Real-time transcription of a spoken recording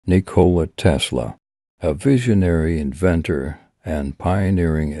Nikola Tesla, a visionary inventor and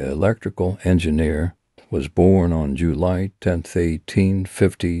pioneering electrical engineer, was born on July 10,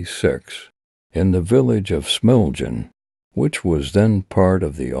 1856, in the village of Smiljan, which was then part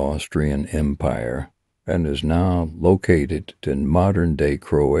of the Austrian Empire and is now located in modern-day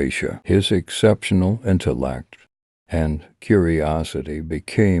Croatia. His exceptional intellect and curiosity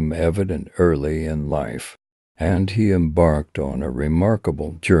became evident early in life, and he embarked on a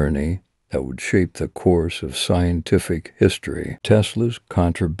remarkable journey that would shape the course of scientific history. Tesla's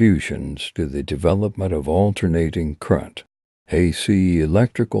contributions to the development of alternating current AC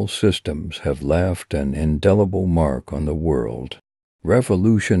electrical systems have left an indelible mark on the world,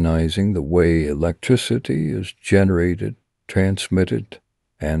 revolutionizing the way electricity is generated, transmitted,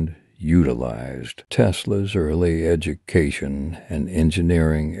 and utilized. Tesla's early education in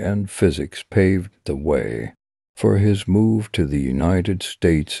engineering and physics paved the way for his move to the United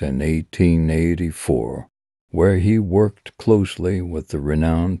States in 1884, where he worked closely with the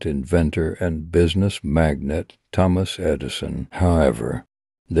renowned inventor and business magnate Thomas Edison. However,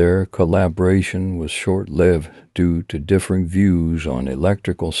 their collaboration was short-lived due to differing views on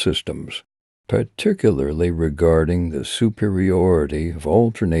electrical systems, particularly regarding the superiority of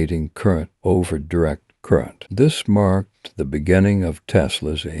alternating current over direct current. This marked the beginning of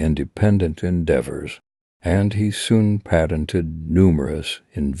Tesla's independent endeavors, and he soon patented numerous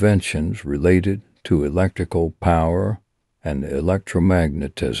inventions related to electrical power and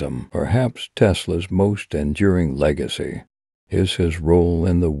electromagnetism. Perhaps Tesla's most enduring legacy is his role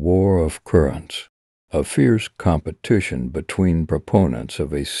in the War of Currents, a fierce competition between proponents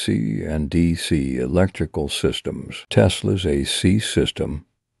of AC and DC electrical systems. Tesla's AC system,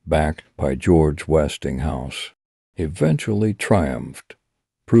 backed by George Westinghouse, eventually triumphed,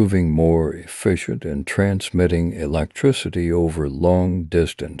 proving more efficient in transmitting electricity over long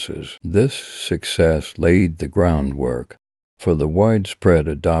distances. This success laid the groundwork for the widespread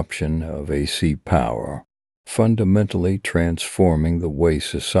adoption of AC power, fundamentally transforming the way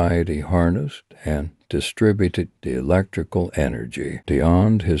society harnessed and distributed electrical energy.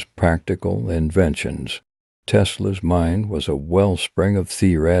 Beyond his practical inventions, Tesla's mind was a wellspring of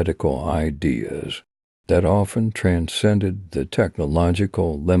theoretical ideas that often transcended the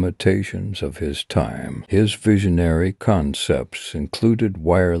technological limitations of his time. His visionary concepts included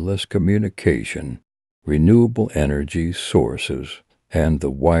wireless communication, renewable energy sources, and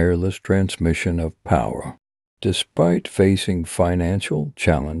the wireless transmission of power. Despite facing financial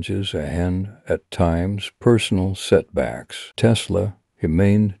challenges and, at times, personal setbacks, Tesla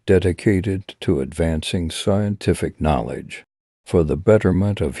remained dedicated to advancing scientific knowledge for the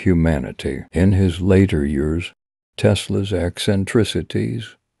betterment of humanity. In his later years, Tesla's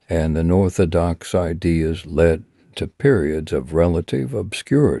eccentricities and unorthodox ideas led to periods of relative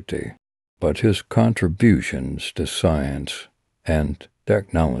obscurity, but his contributions to science and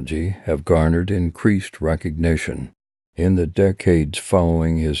technology have garnered increased recognition. In the decades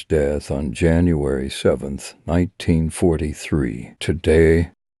following his death on January 7, 1943,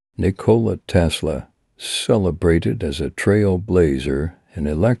 today, Nikola Tesla celebrated as a trailblazer in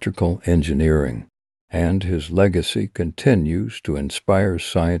electrical engineering, and his legacy continues to inspire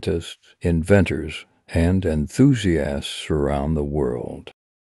scientists, inventors, and enthusiasts around the world.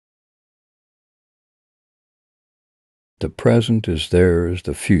 The present is theirs,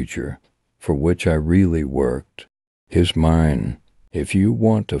 the future, for which I really worked, is mine. If you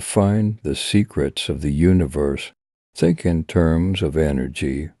want to find the secrets of the universe, think in terms of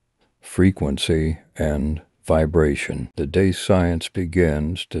energy, frequency, and vibration. The day science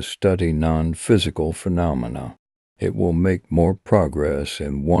begins to study non-physical phenomena, it will make more progress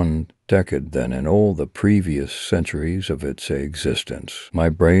in one decade than in all the previous centuries of its existence. My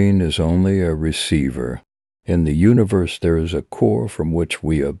brain is only a receiver. In the universe there is a core from which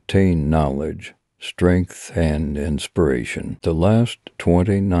we obtain knowledge, strength, and inspiration. The last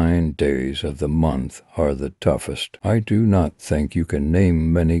 29 days of the month are the toughest. I do not think you can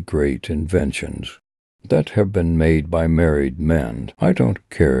name many great inventions that have been made by married men. I don't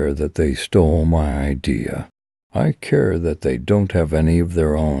care that they stole my idea. I care that they don't have any of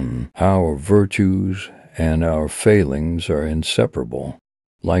their own. Our virtues and our failings are inseparable.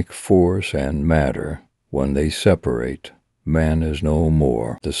 Like force and matter, when they separate, man is no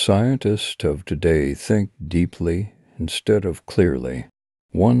more. The scientists of today think deeply instead of clearly.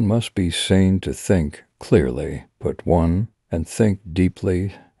 One must be sane to think clearly, but one and think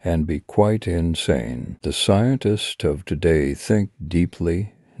deeply and be quite insane. The scientists of today think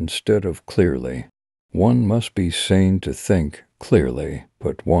deeply instead of clearly. One must be sane to think clearly,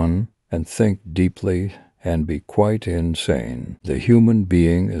 but one and think deeply and be quite insane. The human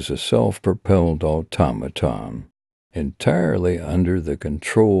being is a self-propelled automaton, entirely under the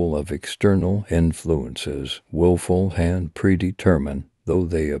control of external influences, willful and predetermined though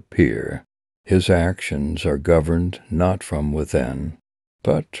they appear. His actions are governed not from within,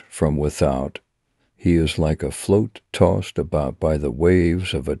 but from without. He is like a float tossed about by the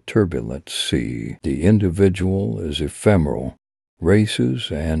waves of a turbulent sea. The individual is ephemeral.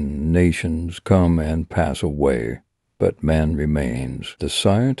 Races and nations come and pass away, but man remains. The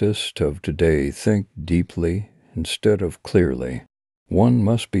scientists of today think deeply instead of clearly. One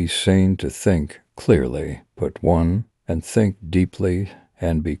must be sane to think clearly, but one, and think deeply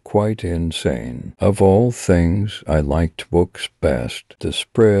and be quite insane. Of all things, I liked books best. The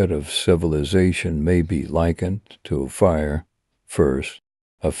spread of civilization may be likened to a fire. First,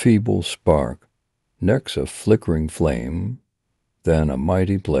 a feeble spark, next a flickering flame, then a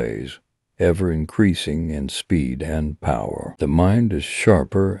mighty blaze, ever increasing in speed and power. The mind is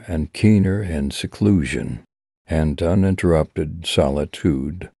sharper and keener in seclusion and uninterrupted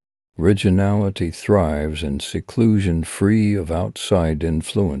solitude. Originality thrives in seclusion free of outside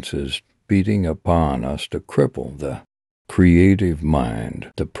influences beating upon us to cripple the creative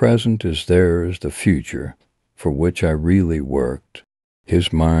mind. The present is theirs, the future, for which I really worked,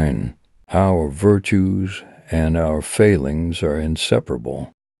 is mine. Our virtues and our failings are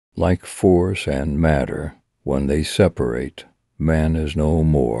inseparable. Like force and matter, when they separate, man is no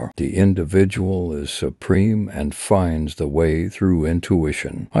more. The individual is supreme and finds the way through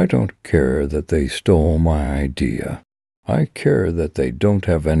intuition. I don't care that they stole my idea. I care that they don't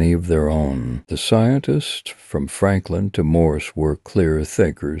have any of their own. The scientists from Franklin to Morse were clear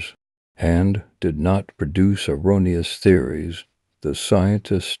thinkers and did not produce erroneous theories. The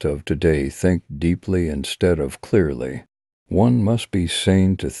scientists of today think deeply instead of clearly. One must be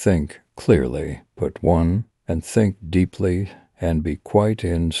sane to think clearly, but one, and think deeply and be quite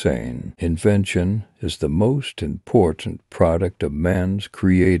insane. Invention is the most important product of man's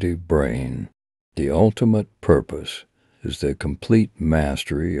creative brain. The ultimate purpose is the complete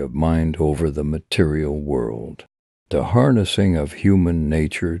mastery of mind over the material world, the harnessing of human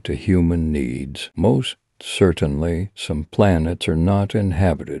nature to human needs. Most certainly, some planets are not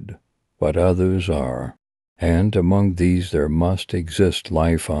inhabited, but others are. And among these there must exist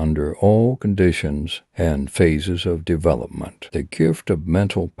life under all conditions and phases of development. The gift of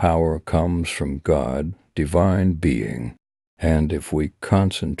mental power comes from God, divine being, and if we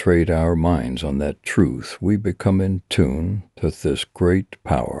concentrate our minds on that truth, we become in tune with this great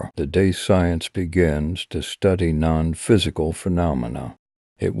power. The day science begins to study non-physical phenomena,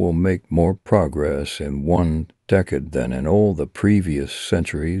 it will make more progress in one decade than in all the previous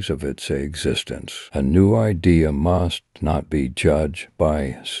centuries of its existence. A new idea must not be judged by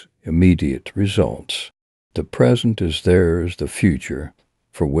its immediate results. The present is theirs, the future,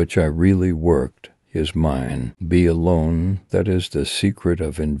 for which I really worked, is mine. Be alone, that is the secret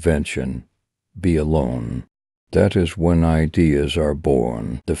of invention. Be alone. That is when ideas are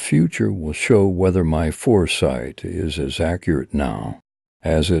born. The future will show whether my foresight is as accurate now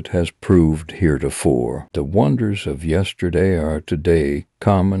as it has proved heretofore. The wonders of yesterday are today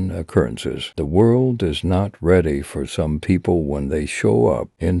common occurrences. The world is not ready for some people when they show up.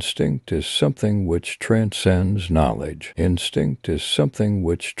 Instinct is something which transcends knowledge. Instinct is something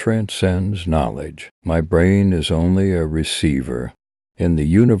which transcends knowledge. My brain is only a receiver. In the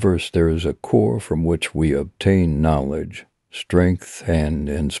universe there is a core from which we obtain knowledge, strength, and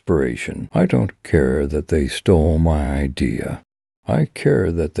inspiration. I don't care that they stole my idea. I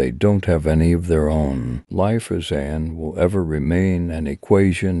care that they don't have any of their own. Life is and will ever remain an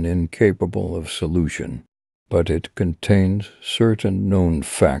equation incapable of solution, but it contains certain known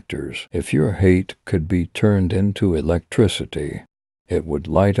factors. If your hate could be turned into electricity, it would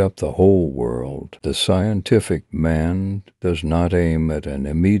light up the whole world. The scientific man does not aim at an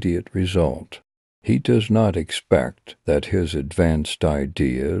immediate result. He does not expect that his advanced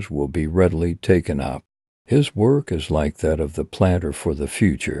ideas will be readily taken up. His work is like that of the planter for the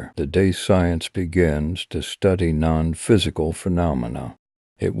future. The day science begins to study non-physical phenomena,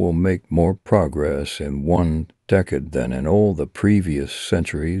 it will make more progress in one decade than in all the previous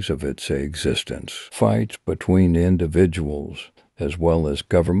centuries of its existence. Fights between individuals, as well as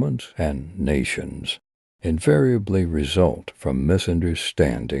governments and nations, invariably result from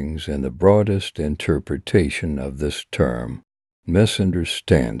misunderstandings in the broadest interpretation of this term.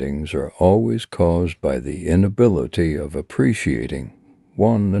 Misunderstandings are always caused by the inability of appreciating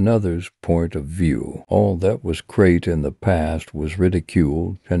one another's point of view. All that was great in the past was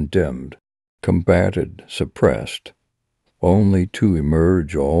ridiculed, condemned, combated, suppressed, only to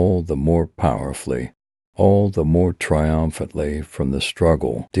emerge all the more powerfully. all the more triumphantly from the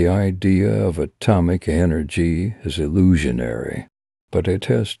struggle. The idea of atomic energy is illusionary, but it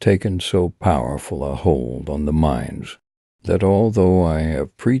has taken so powerful a hold on the minds that although I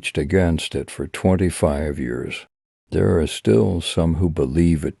have preached against it for 25 years, there are still some who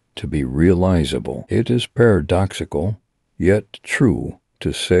believe it to be realizable. It is paradoxical, yet true,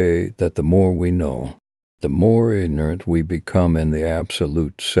 to say that the more we know, the more ignorant we become in the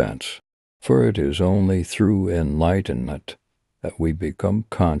absolute sense, for it is only through enlightenment that we become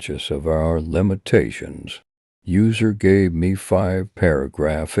conscious of our limitations. User gave me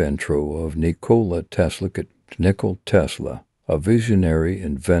 5-paragraph intro of Nikola Tesla, a visionary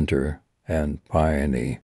inventor and pioneer.